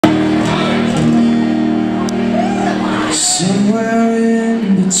Somewhere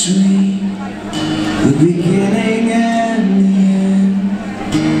in between the beginning and the end,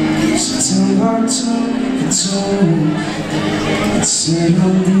 September took a toll. It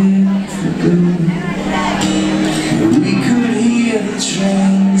settled in for good. We could hear the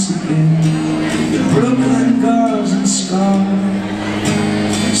trains again, the Brooklyn girls and scars.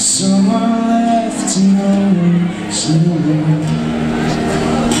 Someone left to no one said a word.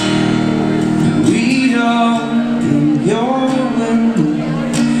 We'd open your window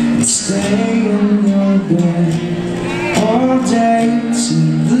and stay in your bed all day till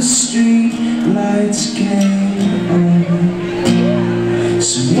the street lights came on.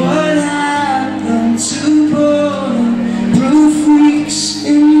 So what happened to bulletproof weeks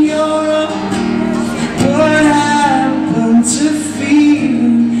in Europe? What happened to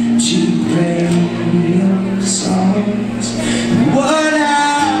feeling cheap radio songs? What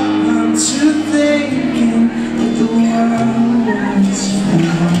happened to thinking that the world was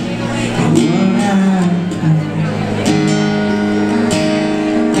fine? What happened?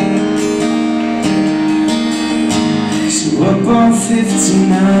 So up on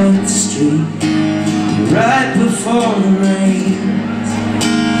 59th Street, right before the rain,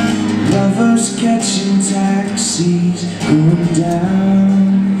 lovers catching taxis, going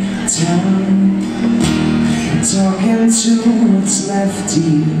downtown, talking to what's left of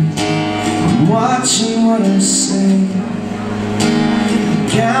you, I'm watching what I say,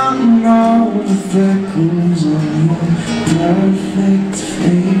 counting all the freckles on your perfect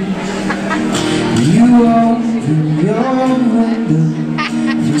face. You open your window,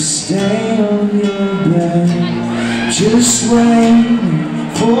 you stay on your bed, just waiting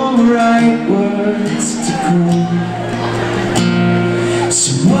for the right words to come.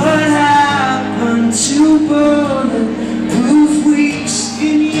 So what happened to bulletproof weeks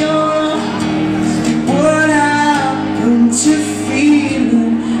in Europe? What happened to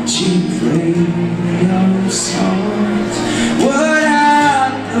feeling cheap radio songs? What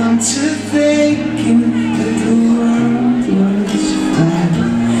happened to thinking that the world was flat?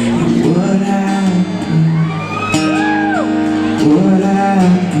 And what happened? What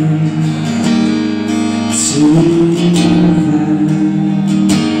happened to that?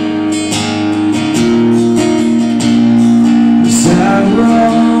 Was I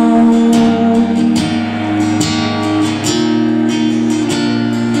wrong?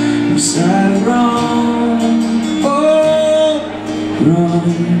 Was I wrong? Oh, wrong.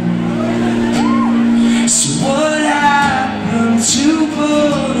 So what happened to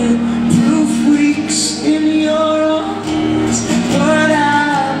bulletproof weeks in your arms? What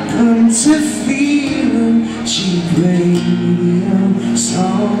happened to feeling cheap radio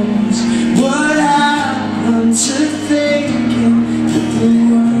songs? What happened to thinking that the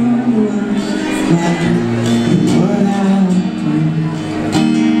world was flat? And what happened?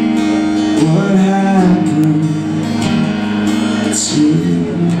 What happened?